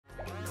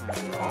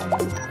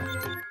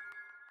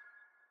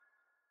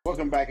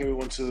Welcome back,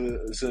 everyone, to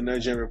the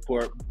Nerd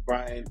Report.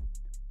 Brian,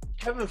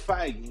 Kevin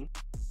Feige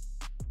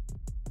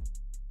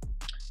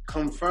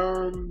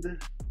confirmed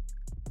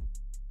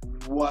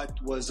what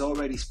was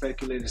already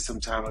speculated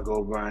some time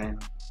ago, Brian.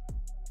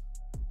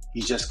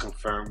 He just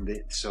confirmed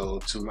it. So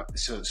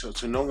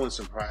to no one's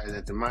surprise,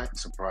 and to my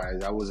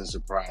surprise, I wasn't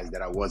surprised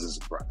that I wasn't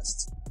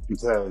surprised,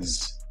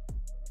 because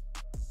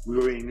we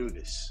already knew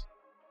this.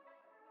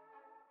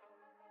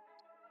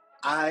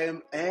 I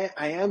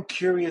am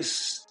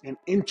curious and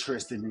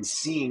interested in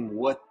seeing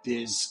what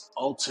this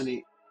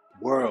alternate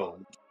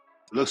world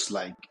looks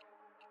like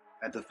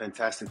that the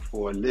Fantastic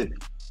Four live in.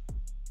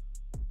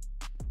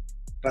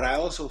 But I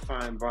also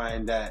find,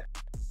 Brian, that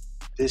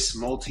this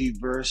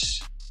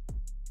multiverse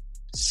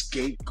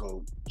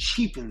scapegoat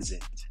cheapens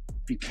it,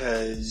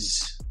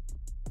 because,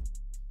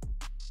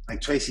 like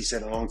Tracy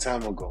said a long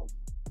time ago,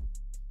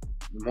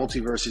 the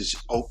multiverse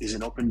is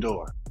an open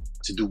door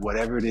to do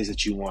whatever it is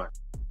that you want.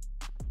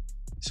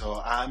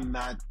 So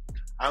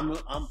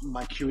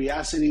my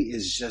curiosity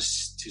is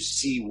just to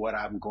see what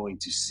I'm going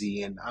to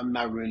see, and I'm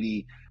not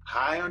really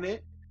high on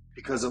it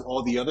because of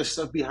all the other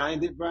stuff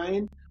behind it,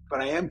 Brian,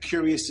 but I am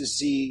curious to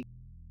see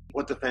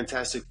what the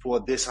Fantastic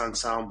Four, this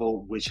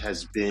ensemble, which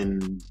has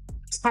been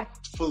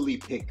fully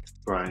picked,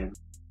 Brian.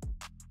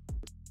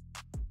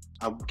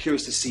 I'm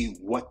curious to see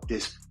what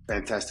this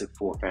Fantastic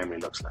Four family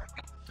looks like.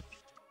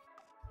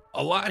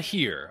 A lot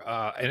here.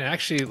 And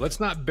actually, let's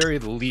not bury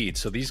the lead.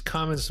 So these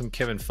comments from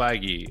Kevin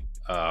Feige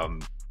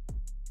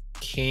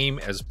came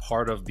as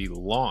part of the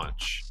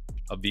launch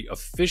of the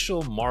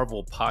official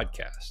Marvel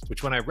podcast,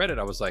 which when I read it,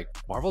 I was like,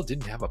 Marvel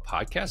didn't have a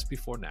podcast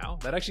before now?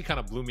 That actually kind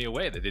of blew me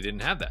away that they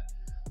didn't have that.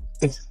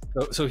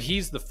 So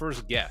he's the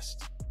first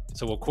guest.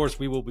 So, of course,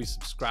 we will be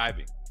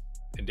subscribing.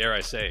 And dare I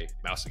say,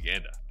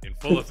 Mousaganda in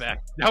full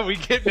effect. Now we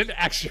get an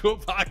actual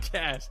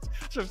podcast.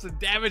 So it's a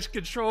damage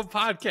control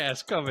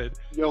podcast coming.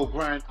 Yo,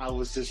 Brian, I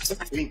was just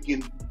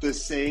thinking the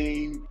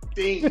same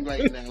thing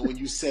right now when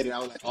you said it. I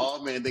was like,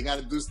 oh man, they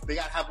gotta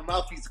have a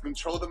mouthpiece to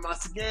control the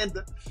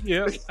Mousaganda.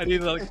 Yeah, I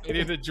need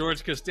the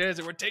George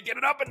Costanza. We're taking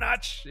it up a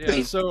notch.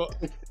 Yeah, so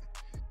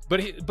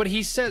But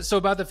he says, so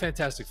about the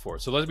Fantastic Four.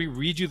 So let me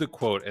read you the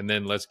quote, and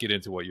then let's get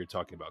into what you're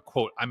talking about.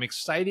 Quote, I'm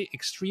excited,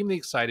 extremely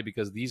excited,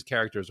 because these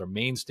characters are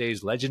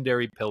mainstays,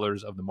 legendary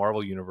pillars of the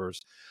Marvel Universe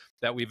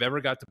that we've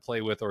ever got to play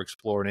with or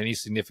explore in any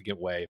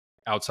significant way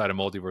outside of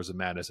Multiverse of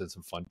Madness and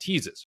some fun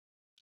teases.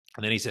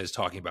 And then he says,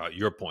 talking about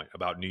your point,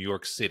 about New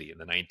York City in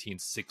the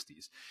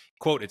 1960s.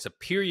 Quote, it's a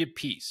period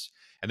piece.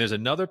 And there's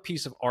another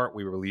piece of art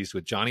we released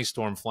with Johnny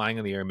Storm flying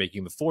in the air,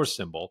 making the Force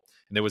symbol.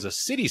 And there was a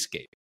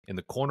cityscape in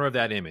the corner of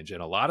that image.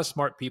 And a lot of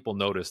smart people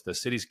noticed the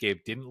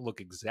cityscape didn't look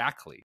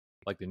exactly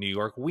like the New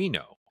York we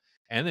know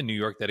and the New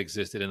York that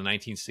existed in the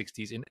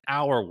 1960s in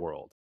our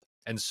world.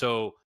 And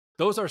so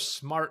those are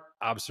smart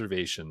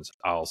observations,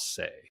 I'll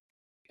say.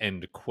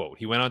 End quote.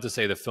 He went on to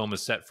say the film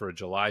is set for a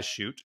July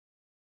shoot.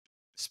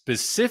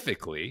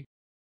 Specifically,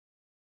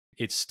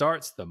 it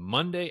starts the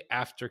Monday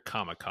after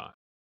Comic-Con.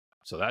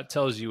 So that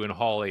tells you in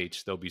Hall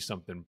H, there'll be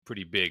something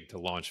pretty big to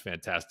launch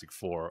Fantastic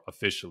Four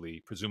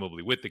officially,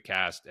 presumably with the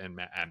cast and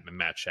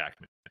Matt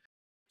Shackman.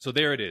 So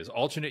there it is.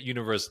 Alternate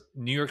universe,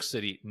 New York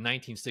City,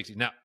 1960.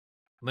 Now,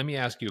 let me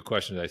ask you a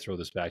question as I throw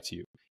this back to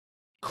you.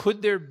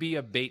 Could there be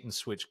a bait and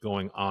switch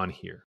going on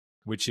here?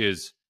 Which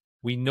is,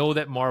 we know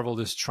that Marvel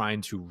is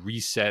trying to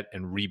reset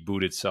and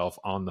reboot itself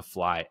on the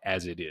fly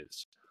as it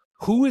is.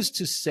 Who is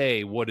to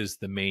say what is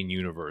the main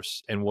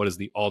universe and what is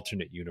the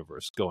alternate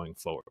universe going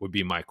forward would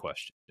be my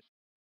question.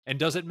 And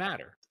does it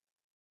matter?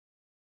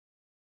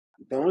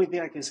 The only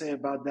thing I can say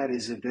about that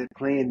is if they're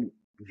playing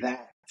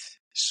that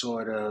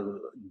sort of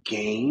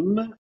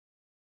game,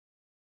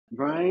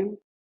 Brian,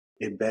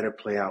 it better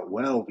play out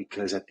well,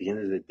 because at the end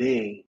of the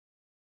day,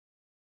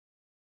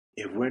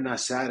 if we're not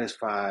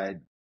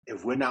satisfied,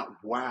 if we're not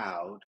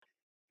wowed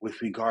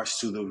with regards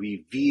to the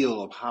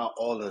reveal of how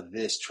all of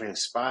this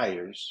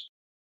transpires,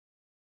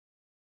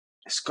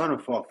 it's going to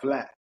fall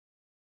flat.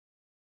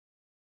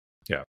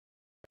 Yeah.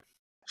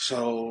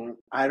 So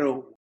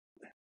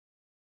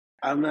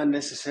I'm not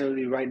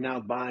necessarily right now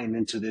buying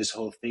into this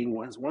whole thing.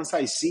 Once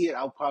I see it,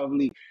 I'll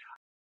probably,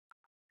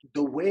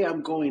 the way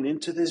I'm going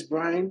into this,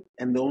 Brian,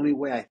 and the only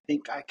way I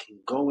think I can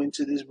go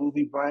into this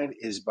movie, Brian,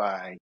 is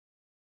by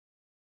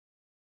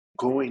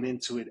going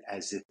into it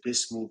as if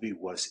this movie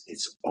was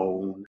its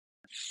own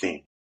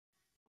thing.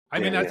 I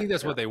mean, I think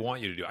that's what they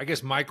want you to do. I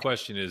guess my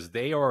question is,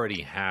 they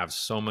already have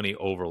so many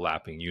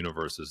overlapping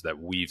universes that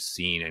we've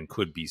seen and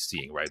could be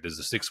seeing, right? There's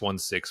the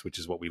 616, which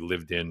is what we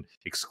lived in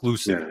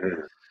exclusively.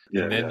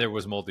 And then there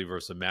was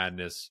Multiverse of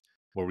Madness,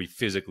 where we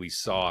physically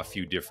saw a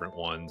few different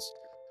ones.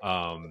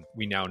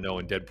 We now know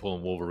in Deadpool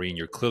and Wolverine,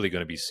 you're clearly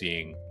going to be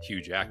seeing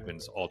Hugh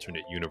Jackman's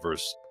alternate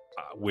universe,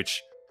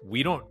 which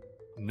we don't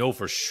know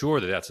for sure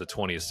that that's a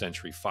 20th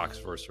Century Fox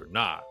verse or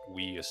not.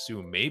 We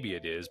assume maybe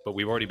it is, but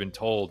we've already been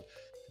told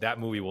that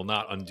movie will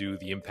not undo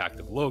the impact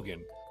of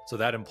Logan. So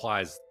that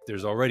implies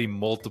there's already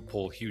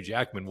multiple Hugh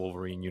Jackman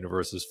Wolverine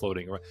universes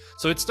floating around.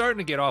 So it's starting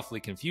to get awfully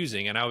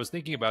confusing. And I was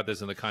thinking about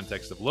this in the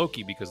context of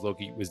Loki, because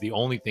Loki was the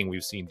only thing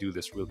we've seen do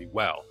this really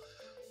well.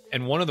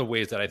 And one of the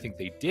ways that I think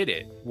they did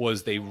it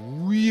was they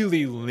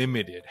really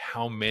limited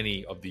how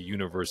many of the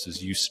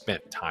universes you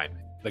spent time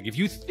in. Like, if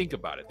you think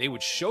about it, they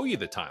would show you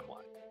the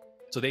timeline.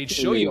 So they'd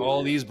show you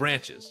all these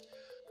branches,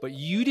 but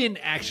you didn't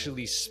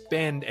actually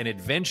spend an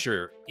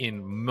adventure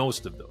in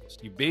most of those.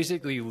 You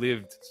basically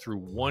lived through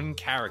one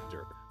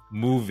character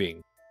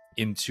moving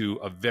into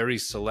a very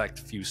select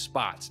few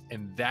spots.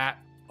 And that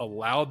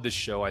allowed the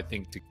show, I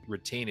think, to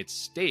retain its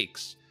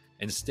stakes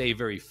and stay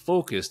very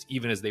focused,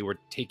 even as they were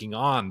taking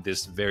on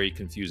this very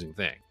confusing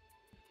thing.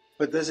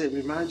 But does it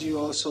remind you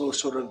also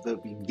sort of the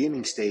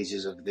beginning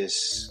stages of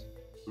this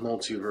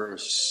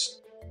multiverse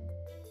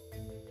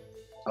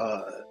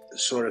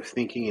sort of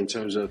thinking, in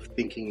terms of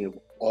thinking of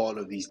all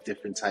of these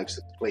different types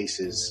of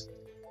places,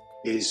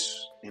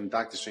 is in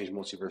Doctor Strange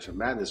Multiverse of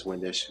Madness,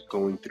 when they're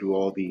going through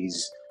all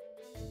these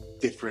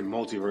different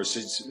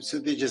multiverses. So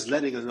they're just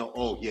letting us know,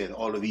 oh yeah,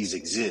 all of these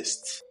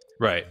exist.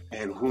 Right.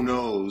 And who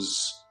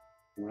knows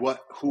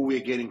who we're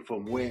getting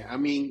from where. I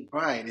mean,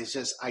 Brian, it's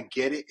just, I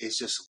get it. It's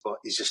just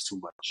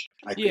too much.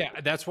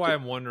 That's why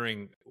I'm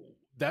wondering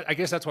that. I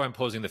guess that's why I'm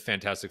posing the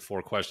Fantastic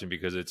Four question,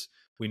 because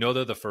we know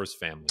they're the first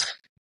family.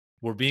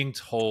 We're being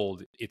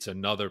told it's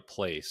another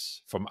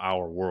place from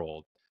our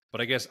world.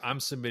 But I guess I'm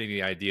submitting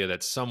the idea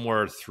that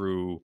somewhere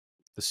through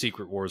the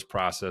Secret Wars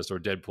process or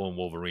Deadpool and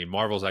Wolverine,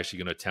 Marvel's actually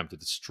going to attempt to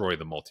destroy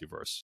the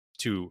multiverse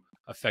to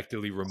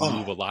effectively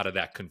remove a lot of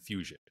that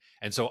confusion.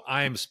 And so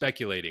I'm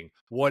speculating,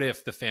 what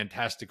if the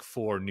Fantastic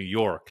Four New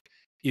York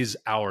is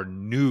our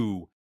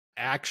new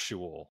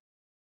actual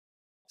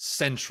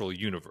central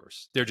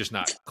universe? They're just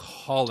not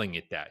calling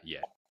it that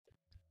yet.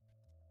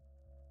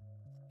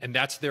 And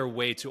that's their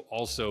way to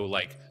also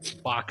like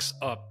box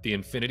up the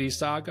Infinity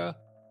Saga,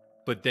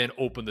 but then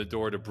open the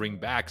door to bring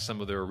back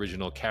some of their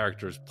original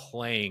characters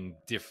playing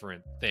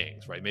different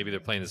things, right? Maybe they're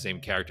playing the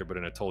same character, but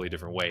in a totally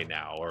different way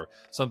now, or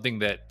something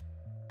that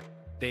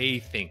they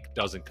think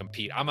doesn't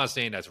compete. I'm not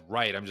saying that's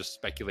right. I'm just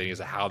speculating as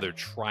to how they're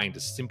trying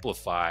to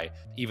simplify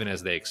even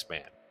as they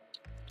expand.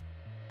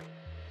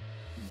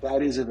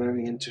 That is a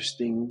very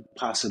interesting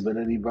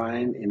possibility,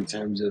 Brian, in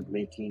terms of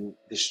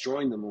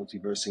destroying the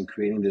multiverse and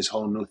creating this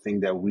whole new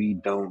thing that we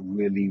don't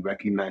really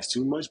recognize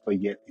too much,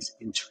 but yet is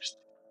interesting.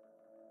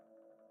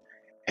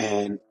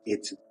 And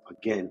it's,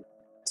 again,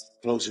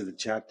 closing the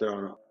chapter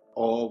on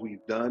all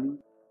we've done,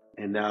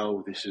 and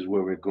now this is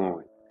where we're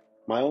going.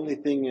 The only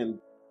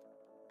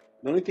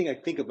thing I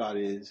think about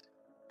is,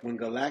 when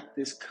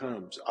Galactus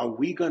comes, are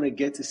we going to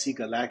get to see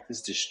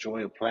Galactus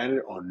destroy a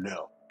planet or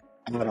no?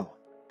 I don't know.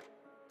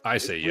 I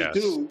say yes.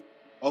 We do.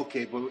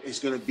 Okay, but it's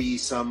going to be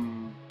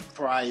some it's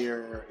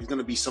going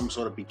to be some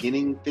sort of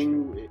beginning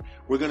thing.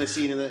 We're going to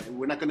see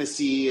we're not going to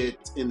see it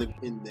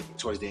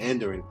towards the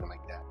end or anything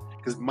like that.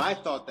 Because my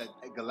thought that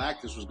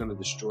Galactus was going to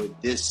destroy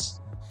this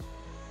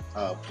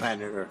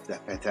planet Earth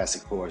that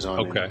Fantastic Four is on.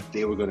 Okay. And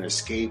they were going to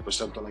escape or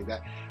something like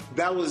that.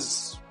 That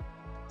was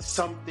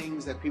some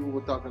things that people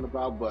were talking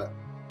about, but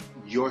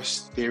your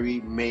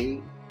theory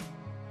may...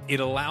 It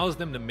allows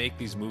them to make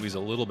these movies a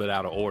little bit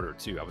out of order,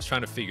 too. I was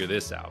trying to figure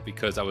this out,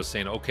 because I was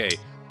saying, okay,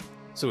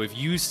 so if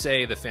you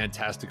say the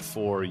Fantastic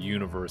Four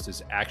universe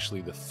is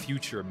actually the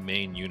future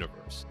main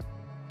universe,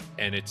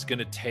 and it's going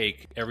to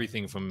take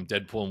everything from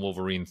Deadpool and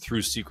Wolverine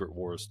through Secret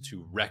Wars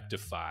to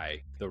rectify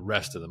the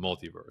rest of the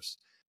multiverse,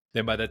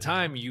 then by the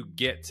time you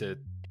get to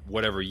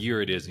whatever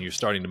year it is and you're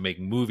starting to make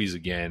movies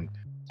again,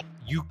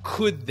 you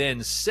could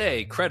then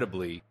say,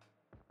 credibly,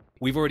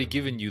 we've already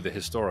given you the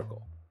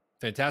historical.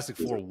 Fantastic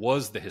Four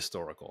was the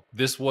historical.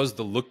 This was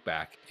the look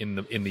back in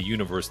the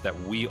universe that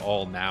we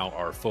all now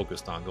are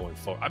focused on going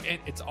forward. I mean,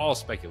 it's all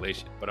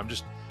speculation, but I'm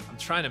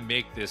trying to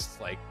make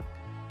this like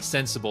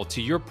sensible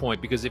to your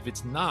point, because if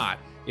it's not,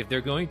 if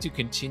they're going to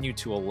continue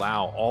to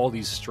allow all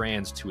these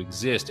strands to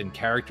exist and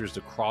characters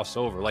to cross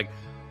over, like,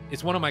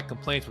 it's one of my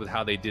complaints with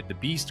how they did the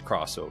Beast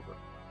crossover.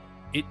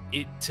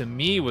 It to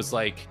me was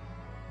like,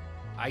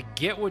 I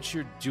get what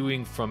you're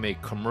doing from a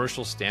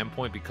commercial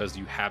standpoint, because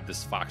you have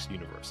this Fox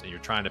universe and you're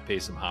trying to pay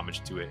some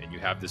homage to it, and you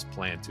have this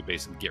plan to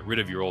basically get rid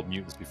of your old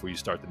mutants before you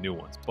start the new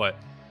ones. But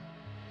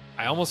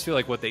I almost feel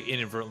like what they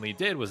inadvertently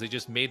did was they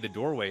just made the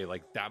doorway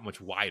like that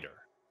much wider,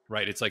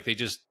 right? It's like they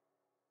just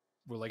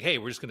were like, hey,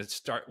 we're going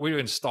to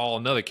install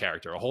another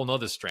character, a whole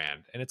nother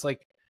strand. And it's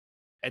like,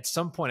 at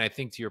some point, I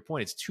think to your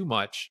point, it's too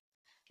much,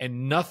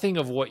 and nothing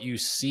of what you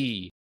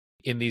see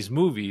in these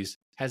movies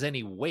has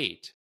any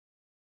weight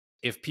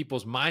if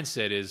people's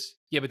mindset is,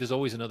 yeah, but there's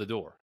always another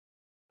door.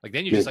 Like,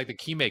 then you're just like the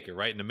key maker,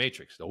 right? In the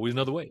Matrix, always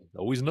another way,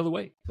 always another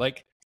way.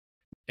 Like,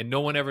 and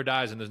no one ever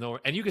dies, and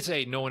and you could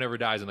say no one ever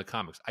dies in the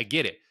comics. I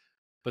get it.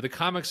 But the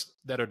comics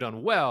that are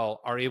done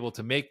well are able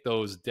to make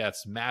those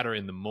deaths matter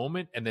in the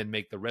moment, and then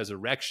make the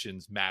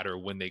resurrections matter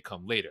when they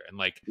come later. And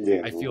like,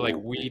 I feel like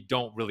we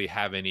don't really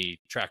have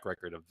any track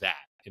record of that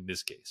in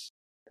this case.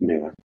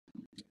 Yeah.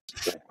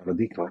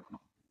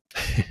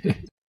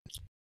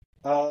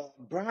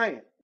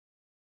 Brian,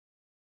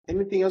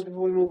 Anything else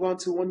before we move on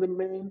to Wonder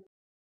Man?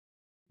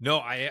 No,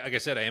 like I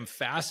said, I am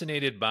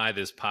fascinated by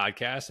this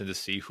podcast and to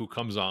see who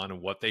comes on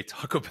and what they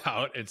talk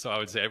about. And so I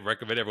would say I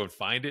recommend everyone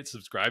find it,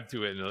 subscribe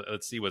to it, and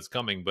let's see what's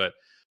coming. But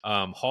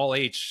Hall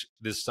H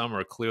this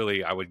summer,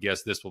 clearly, I would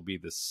guess this will be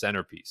the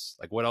centerpiece.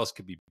 Like, what else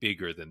could be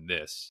bigger than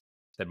this?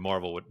 That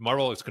Marvel would.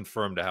 Marvel is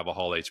confirmed to have a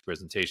Hall H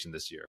presentation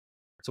this year.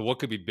 So what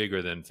could be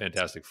bigger than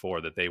Fantastic Four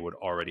that they would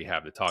already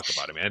have to talk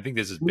about? I mean, I think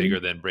this is bigger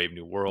than Brave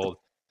New World.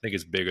 I think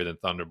it's bigger than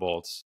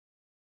Thunderbolts.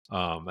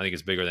 I think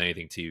it's bigger than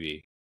anything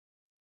TV.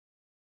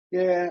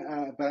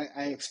 Yeah, but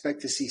I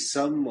expect to see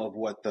some of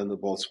what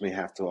Thunderbolts may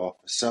have to offer,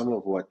 some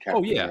of what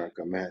Captain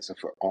America has to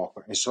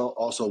offer, and so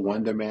also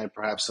Wonder Man.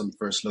 Perhaps some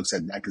first looks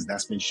at that because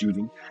that's been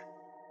shooting.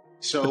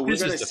 So but we're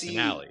this gonna is the see.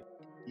 finale.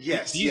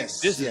 Yes,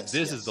 This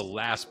is the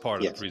last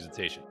part of the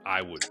presentation,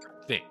 I would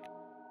think,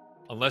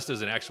 unless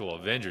there's an actual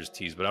Avengers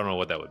tease, but I don't know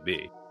what that would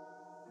be.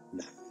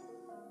 No.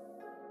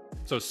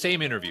 So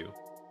same interview.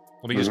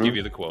 Let me just give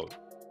you the quote.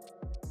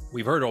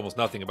 We've heard almost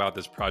nothing about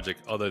this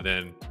project other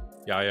than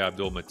Yahya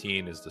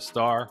Abdul-Mateen is the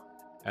star.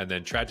 And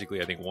then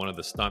tragically, I think one of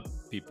the stunt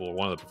people,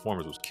 one of the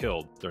performers was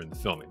killed during the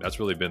filming. That's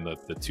really been the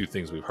two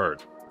things we've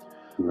heard.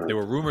 Right. There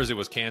were rumors it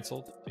was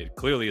canceled. It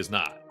clearly is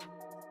not.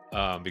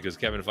 Because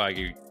Kevin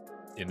Feige,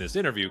 in this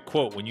interview,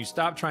 quote, "When you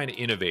stop trying to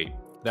innovate,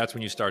 that's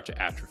when you start to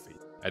atrophy.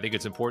 I think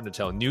it's important to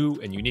tell new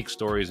and unique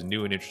stories in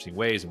new and interesting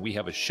ways. And we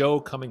have a show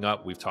coming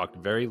up we've talked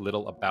very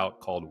little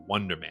about called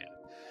Wonder Man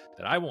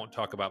that I won't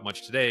talk about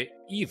much today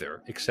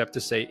either, except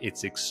to say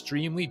it's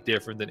extremely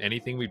different than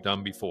anything we've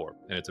done before.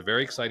 And it's a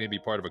very exciting to be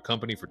part of a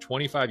company for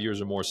 25 years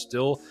or more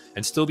still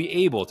be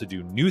able to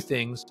do new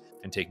things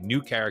and take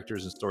new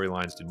characters and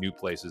storylines to new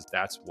places.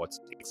 That's what's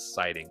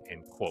exciting."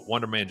 End quote.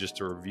 Wonder Man, just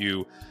to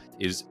review,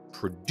 is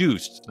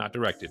produced, not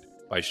directed,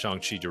 by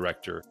Shang-Chi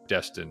director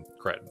Destin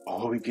Cretton.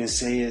 All we can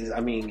say is, I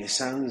mean, it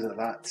sounds a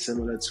lot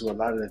similar to a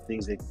lot of the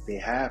things that they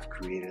have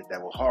created that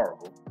were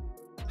horrible.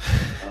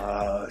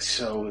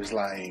 So it's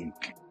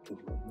like,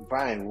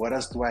 Brian, what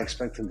else do I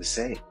expect him to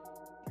say?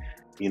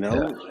 You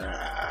know,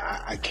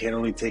 I can't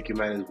only take him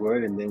at his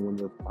word, and then when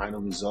the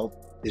final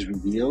result is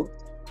revealed,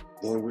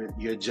 then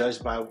you're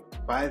judged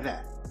by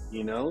that.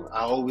 You know,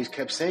 I always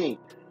kept saying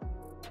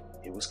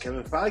it was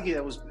Kevin Feige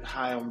that was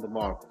high on the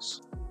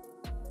Marvels.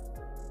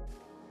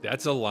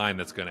 That's a line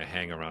that's going to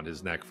hang around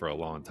his neck for a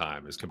long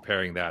time, is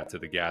comparing that to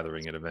The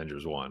Gathering in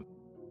Avengers 1.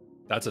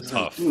 That's a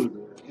tough.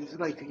 Dude, it's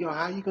like, yo,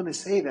 how are you going to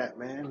say that,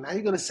 man? How are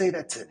you going to say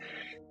that to...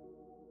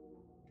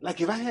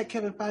 Like, if I had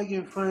Kevin Feige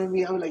in front of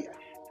me, I would like,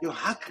 yo,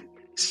 how could...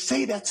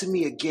 Say that to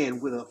me again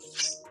with a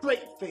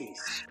straight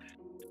face.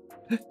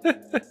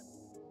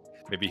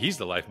 Maybe he's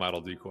the life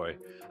model decoy.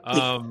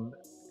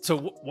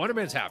 So Wonder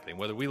Man's happening,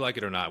 whether we like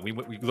it or not. We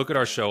look at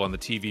our show on the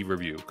TV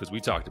review because we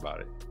talked about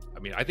it. I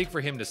mean, I think for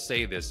him to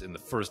say this in the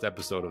first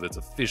episode of its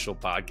official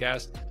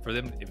podcast, for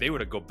them, if they were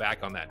to go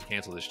back on that and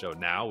cancel the show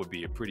now, would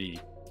be a pretty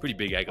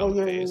big egg on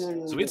the face.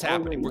 So it's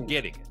happening. We're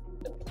getting it.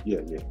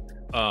 Yeah.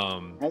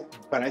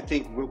 But I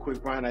think, real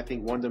quick, Brian, I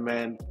think Wonder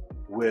Man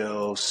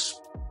will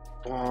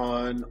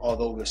spawn,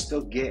 although we're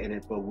still getting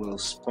it, but will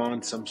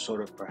spawn some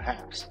sort of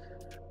perhaps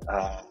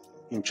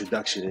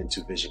introduction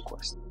into Vision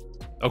Quest.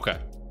 Okay.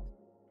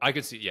 I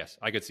could see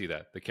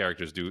that. The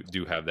characters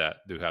do have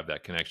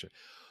that connection.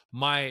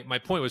 My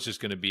point was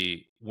just going to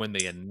be, when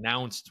they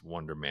announced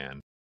Wonder Man,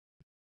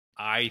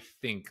 I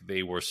think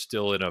they were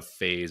still in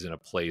a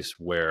place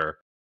where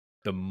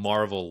the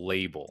Marvel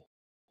label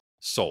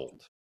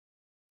sold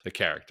the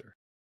character,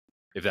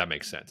 if that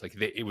makes sense. Like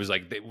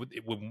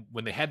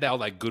when they had that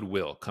like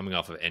goodwill coming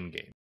off of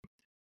Endgame,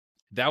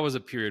 that was a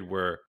period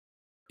where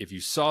if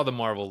you saw the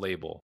Marvel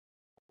label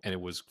and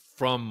it was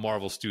from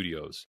Marvel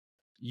Studios,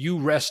 you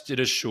rested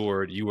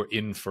assured you were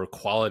in for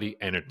quality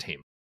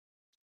entertainment.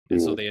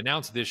 And so they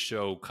announced this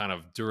show kind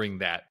of during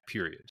that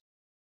period.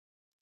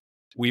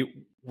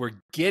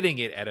 We're getting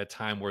it at a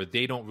time where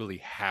they don't really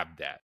have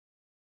that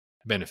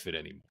benefit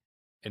anymore.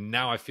 And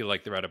now I feel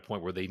like they're at a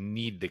point where they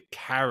need the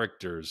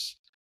characters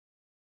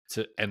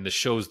and the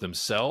shows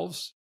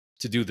themselves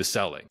to do the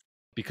selling,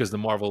 because the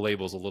Marvel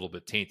label is a little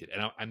bit tainted.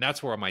 And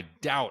that's where my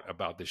doubt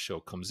about this show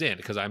comes in,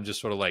 because I'm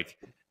just sort of like,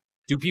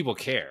 do people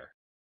care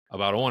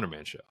about a Wonder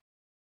Man show?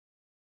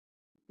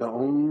 The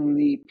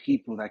only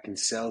people that can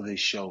sell this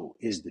show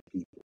is the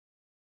people.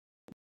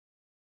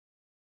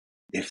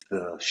 If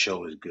the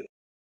show is good.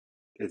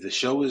 If the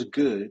show is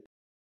good,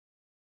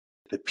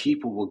 the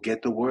people will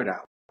get the word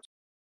out.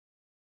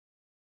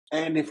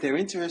 And if they're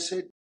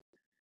interested,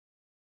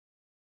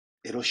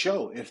 it'll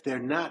show. If they're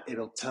not,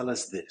 it'll tell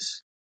us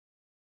this.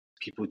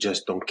 People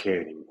just don't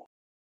care anymore.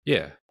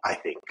 Yeah. I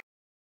think.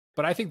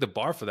 But I think the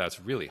bar for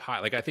that's really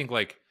high. I think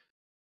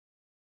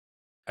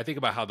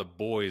about how The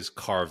Boys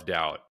carved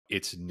out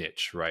its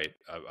niche, right?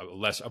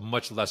 A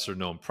much lesser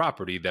known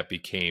property that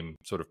became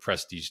sort of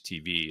prestige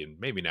TV, and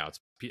maybe now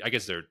I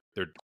guess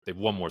they've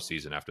one more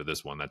season after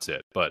this one. That's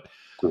it. But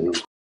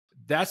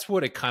that's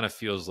what it kind of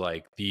feels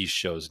like these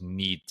shows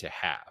need to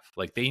have.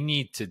 Like, they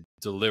need to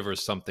deliver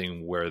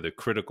something where the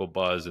critical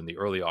buzz and the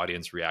early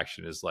audience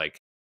reaction is like,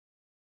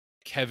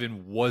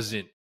 Kevin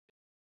wasn't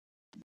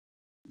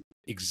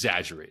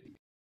exaggerating.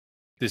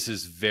 This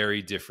is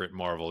very different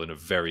Marvel in a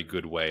very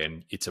good way,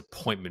 and it's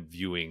appointment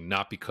viewing,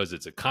 not because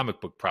it's a comic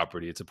book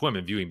property. It's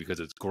appointment viewing because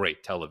it's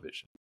great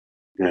television.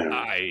 Yeah.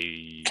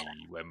 I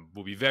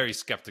will be very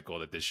skeptical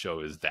that this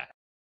show is that.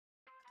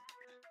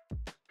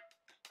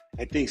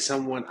 I think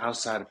someone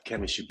outside of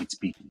Kevin should be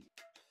speaking.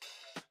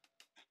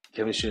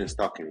 Kevin shouldn't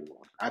talk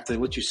anymore. After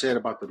what you said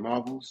about the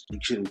Marvels, you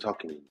shouldn't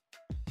talk anymore.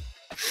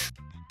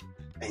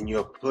 And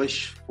your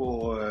push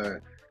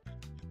for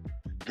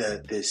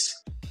this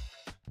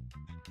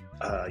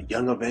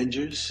Young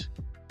Avengers,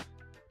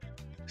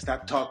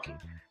 stop talking.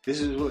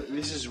 This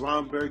is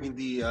Ron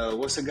Burgundy.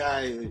 What's the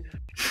guy?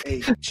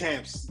 Hey,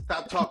 champs,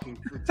 stop talking.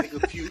 Take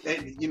a few,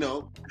 and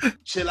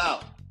chill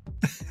out.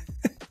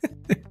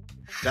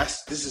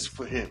 This is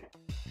for him.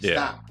 Yeah.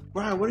 Stop.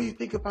 Brian, what do you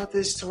think about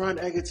this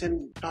Taron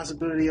Edgerton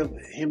possibility of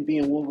him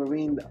being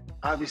Wolverine?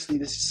 Obviously,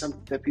 this is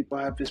something that people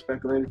have been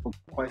speculating for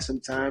quite some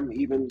time.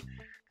 Even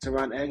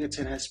Taron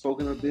Edgerton has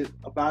spoken a bit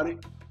about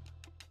it.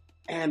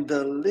 And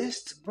the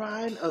list,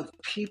 Brian, of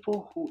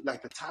people who,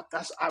 like the top,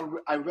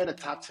 I read a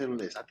top 10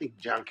 list. I think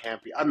John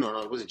Campy, no,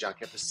 it wasn't John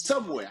Campy.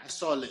 Somewhere I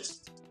saw a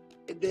list.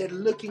 They're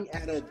looking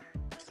at a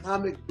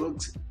comic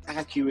books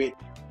accurate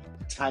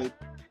type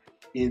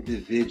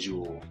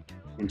individual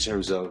in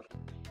terms of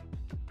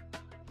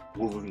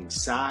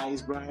Wolverine's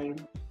size,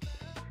 Brian.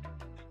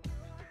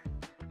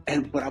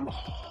 But I'm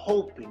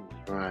hoping,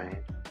 Brian,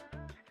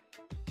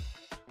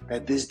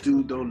 that this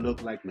dude don't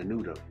look like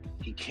Menudo.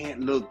 He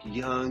can't look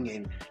young,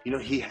 and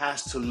he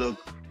has to look.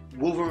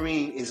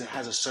 Wolverine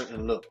has a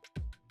certain look.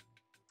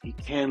 He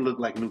can't look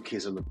like New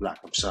Kids on the Block.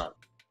 I'm sorry.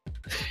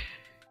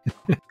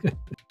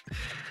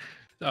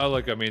 Oh,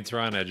 look, I mean,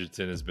 Taron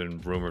Edgerton has been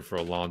rumored for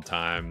a long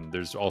time.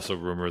 There's also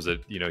rumors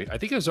that, I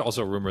think there's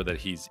also a rumor that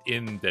he's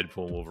in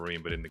Deadpool and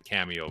Wolverine, but in the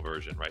cameo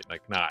version, right?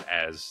 Like, not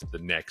as the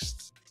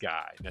next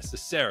guy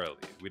necessarily.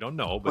 We don't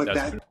know,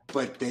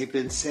 but they've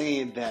been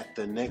saying that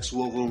the next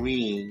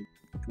Wolverine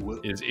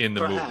is in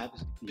the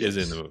movie. Is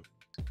in the movie.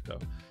 So,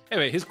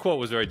 anyway, his quote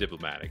was very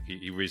diplomatic.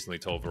 He recently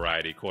told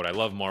Variety, quote, "I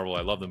love Marvel,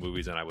 I love the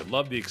movies, and I would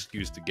love the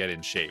excuse to get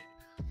in shape.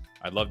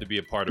 I'd love to be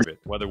a part of it.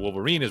 Whether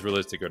Wolverine is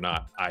realistic or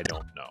not, I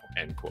don't know,"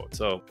 end quote.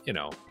 So,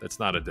 that's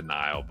not a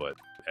denial, but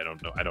I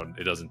don't know.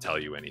 It doesn't tell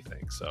you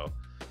anything. So,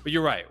 but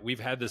you're right. We've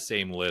had the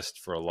same list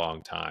for a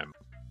long time.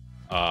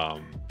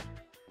 And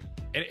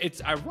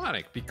it's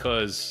ironic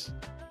because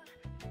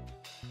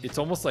it's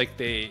almost like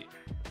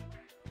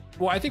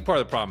I think part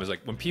of the problem is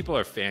like when people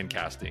are fan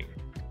casting,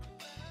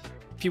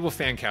 people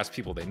fan cast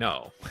people they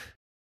know.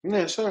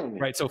 Yeah, certainly.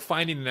 Right. So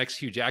finding the next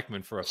Hugh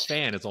Jackman for a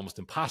fan is almost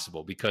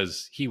impossible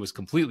because he was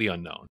completely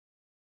unknown.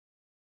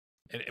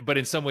 But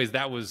in some ways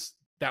that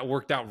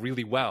worked out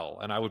really well.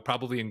 And I would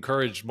probably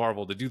encourage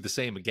Marvel to do the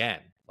same again.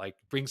 Like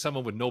bring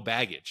someone with no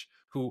baggage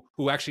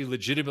who actually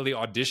legitimately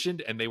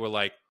auditioned and they were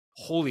like,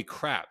 holy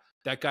crap,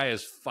 that guy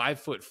is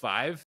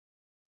 5'5"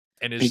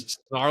 and is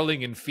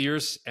snarling and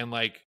fierce and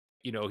like,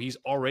 he's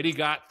already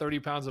got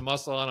 30 pounds of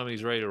muscle on him and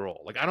he's ready to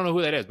roll. Like, I don't know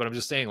who that is, but I'm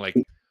just saying, like,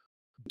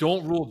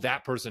 don't rule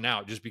that person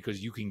out just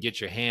because you can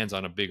get your hands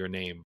on a bigger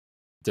name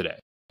today.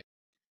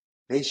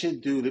 They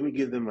should do. Let me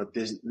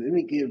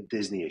give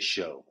Disney a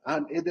show.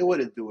 They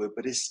wouldn't do it,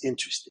 but it's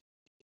interesting.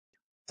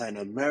 An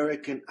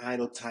American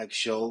Idol type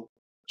show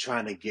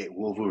trying to get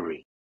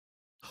Wolverine.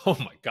 Oh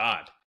my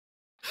God!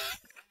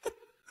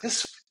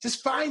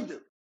 Just find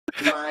them.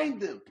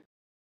 Find them.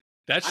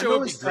 That show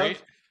would be great.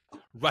 Tough.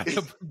 Right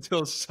up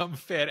until some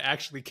fan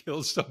actually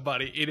kills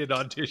somebody in an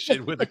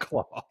audition with a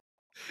claw.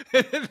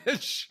 And then the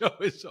show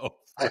is over.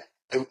 I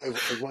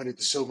wanted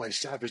to show my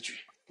savagery.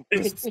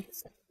 The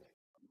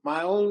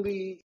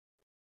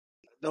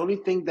only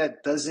thing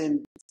that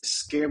doesn't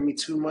scare me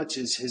too much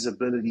is his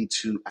ability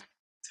to act,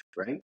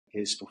 right?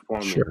 His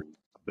performance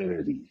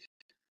abilities.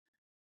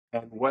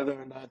 And whether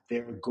or not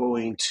they're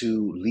going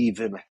to leave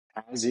him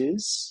as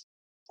is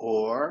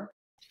or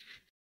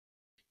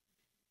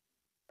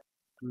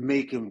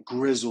make him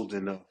grizzled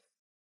enough.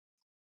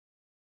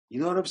 You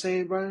know what I'm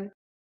saying, Brian?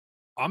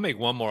 I'll make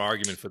one more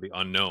argument for the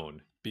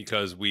unknown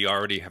because we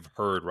already have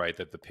heard, right,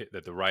 that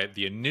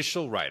the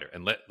initial writer,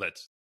 and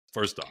let's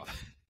first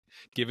off,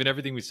 given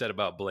everything we said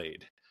about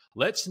Blade,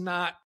 let's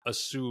not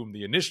assume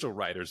the initial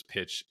writer's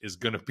pitch is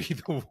going to be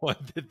the one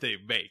that they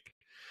make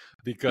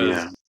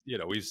because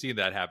we've seen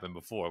that happen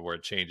before where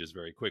it changes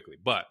very quickly.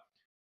 But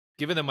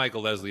given that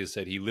Michael Leslie has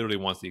said he literally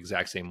wants the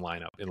exact same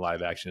lineup in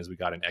live action as we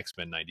got in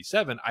X-Men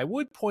 97, I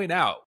would point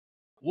out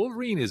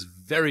Wolverine is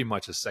very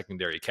much a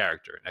secondary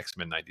character in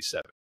X-Men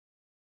 97.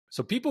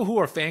 So people who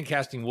are fan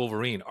casting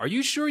Wolverine, are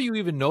you sure you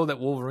even know that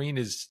Wolverine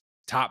is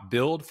top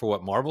billed for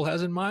what Marvel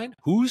has in mind?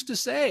 Who's to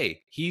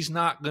say he's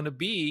not going to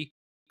be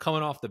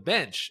coming off the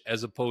bench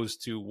as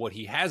opposed to what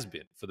he has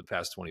been for the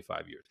past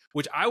 25 years,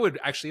 which I would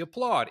actually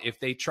applaud if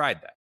they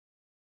tried that.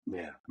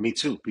 Yeah, me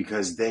too,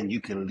 because then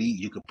you can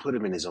put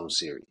him in his own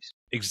series.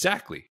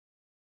 Exactly.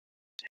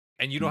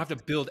 And you don't have to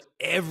build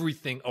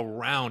everything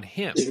around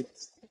him.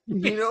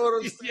 You know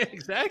what I'm saying? Yeah,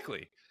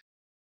 exactly.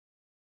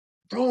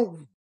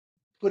 Don't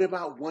put him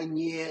out 1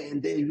 year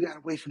and then you got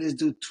to wait for this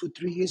dude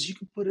 2-3 years. You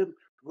can put him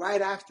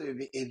right after,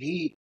 if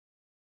he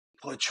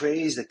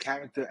portrays the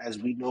character as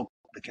we know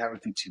the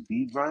character to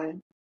be,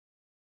 Brian,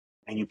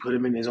 and you put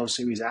him in his own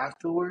series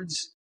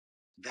afterwards,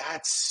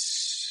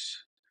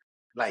 that's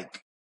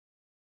like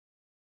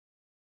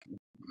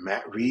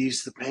Matt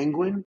Reeves, the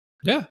Penguin.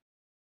 Yeah.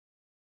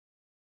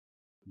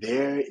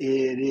 There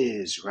it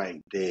is,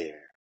 right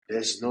there.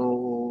 There's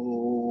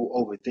no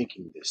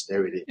overthinking this.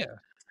 There it is. Yeah.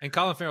 And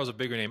Colin Farrell's a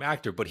bigger name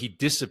actor, but he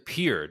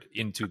disappeared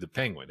into the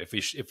Penguin. If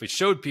it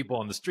showed people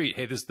on the street,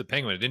 hey, this is the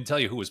Penguin, it didn't tell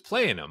you who was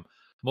playing him,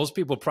 most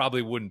people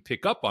probably wouldn't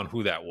pick up on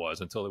who that was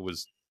until it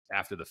was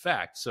after the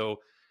fact. So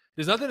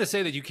there's nothing to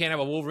say that you can't have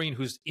a Wolverine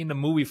who's in the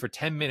movie for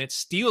 10 minutes,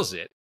 steals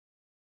it,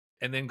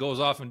 and then goes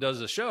off and does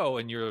a show,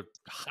 and you're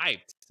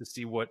hyped to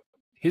see what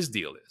his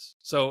deal is.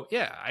 So,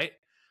 yeah,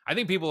 I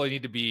think people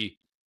need to be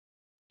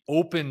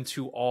open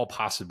to all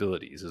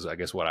possibilities, is I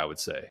guess what I would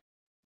say.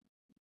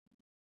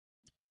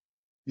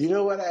 You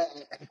know what? I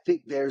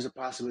think there's a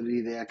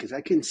possibility there because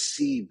I can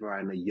see,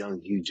 Brian, a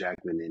young Hugh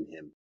Jackman in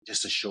him,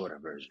 just a shorter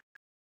version.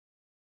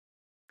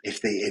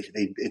 If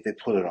they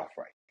pull it off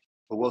right,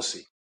 but we'll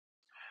see.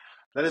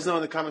 Let us know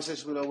in the comment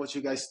section below what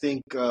you guys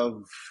think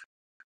of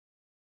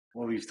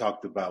what we've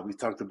talked about. We've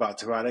talked about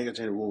Taron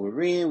Edgerton and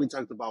Wolverine. We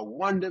talked about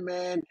Wonder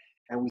Man,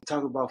 and we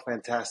talked about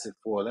Fantastic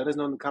Four. Let us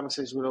know in the comment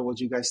section below what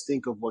you guys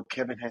think of what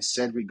Kevin has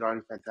said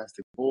regarding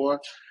Fantastic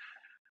Four.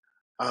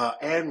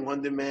 And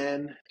Wonder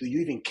Man, do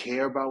you even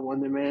care about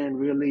Wonder Man,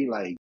 really?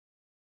 Like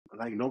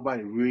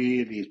nobody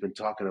really has been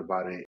talking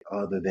about it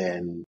other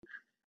than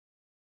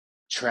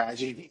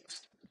tragedy,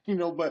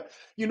 but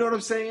you know what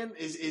I'm saying?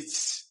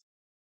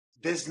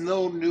 There's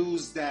no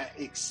news that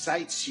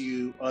excites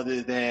you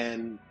other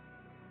than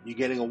you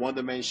getting a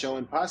Wonder Man show,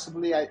 and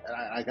possibly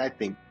I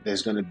think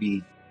there's going to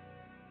be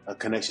a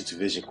connection to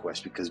Vision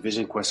Quest, because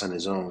Vision Quest on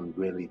his own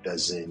really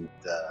doesn't,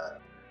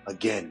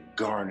 again,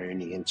 garner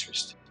any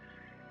interest.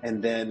 And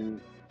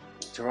then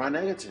Taron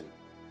Edgerton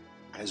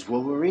as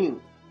Wolverine.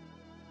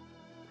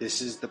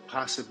 This is the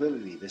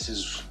possibility. This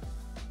is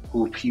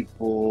who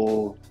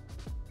people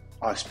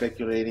are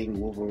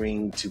speculating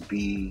Wolverine to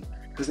be.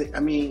 Because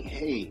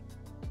hey,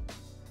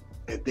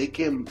 if they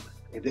can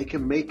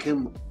make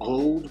him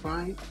old,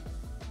 right,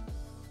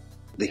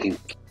 they can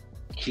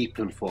keep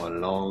him for a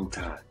long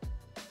time.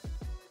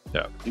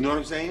 Yeah. You know what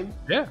I'm saying?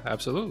 Yeah,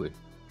 absolutely.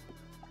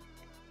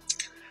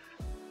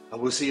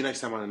 We'll see you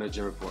next time on the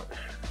Nerd Report.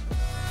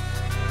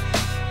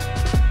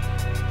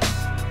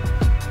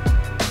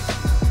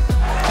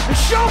 The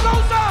show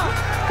goes